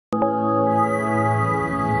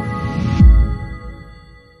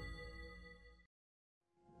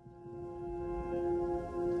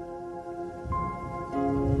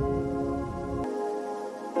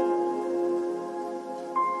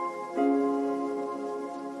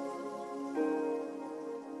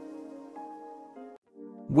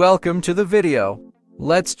Welcome to the video.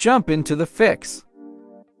 Let's jump into the fix.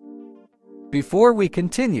 Before we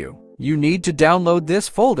continue, you need to download this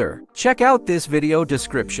folder. Check out this video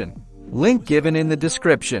description. Link given in the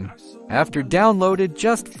description. After downloaded,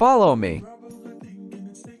 just follow me.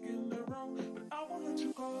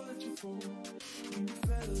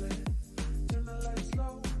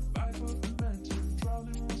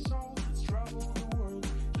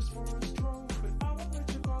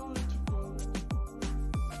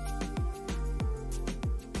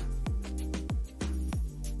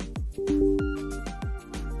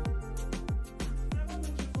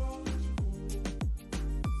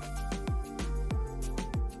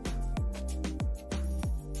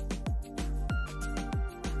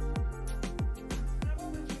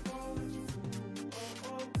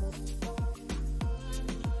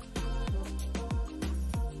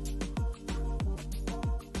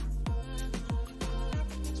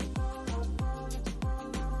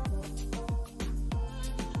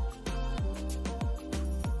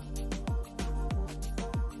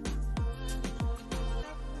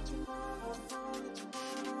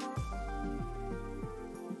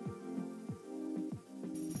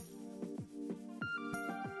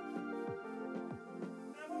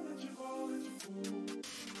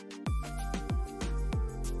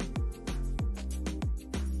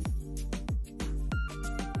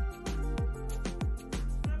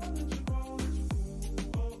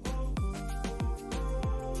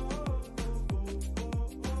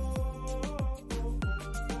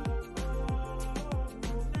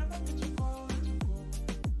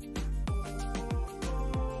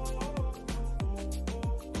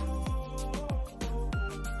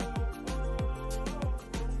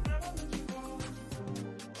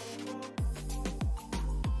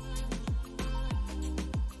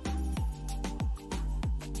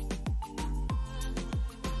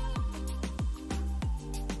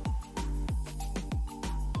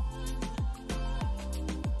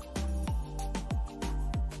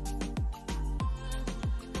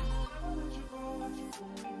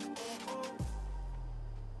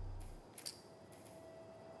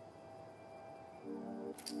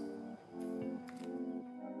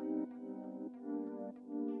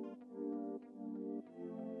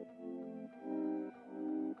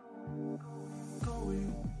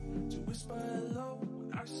 Whisper hello,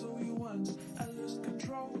 when I saw you once, I lost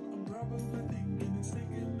control. I'm probably thinking it's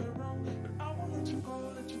taking around, but I won't let you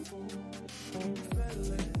go, let you go. You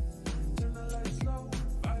feel it, turn the lights low,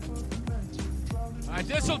 vibe of the magic. Alright,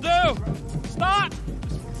 this'll do! Stop!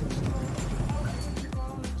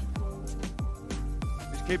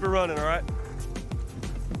 Just keep it running, alright?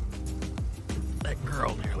 That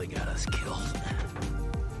girl nearly got us killed.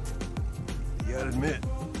 You gotta admit,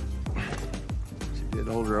 she did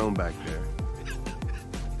hold her own back there.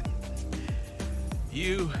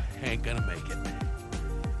 You ain't gonna make it.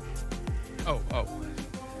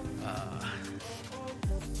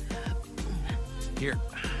 Here.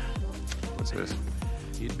 What's this?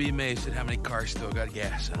 You'd be amazed at how many cars still got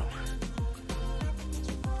gas in them.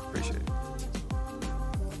 Appreciate it.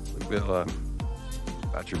 Look, Bill,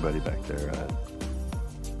 about your buddy back there,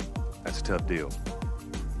 that's a tough deal.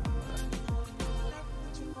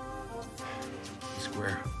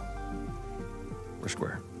 Square. We're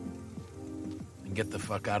square. And get the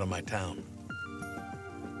fuck out of my town.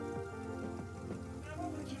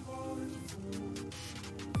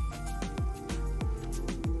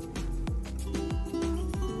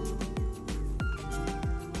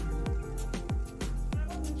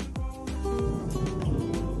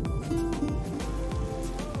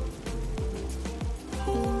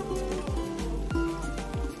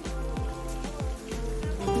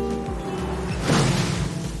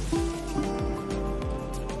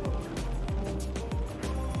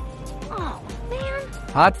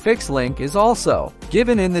 Hot fix link is also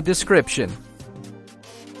given in the description.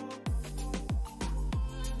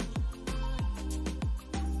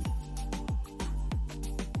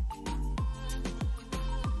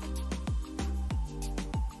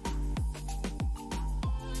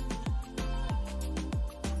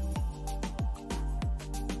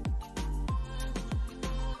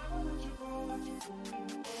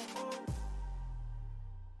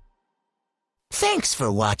 Thanks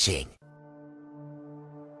for watching.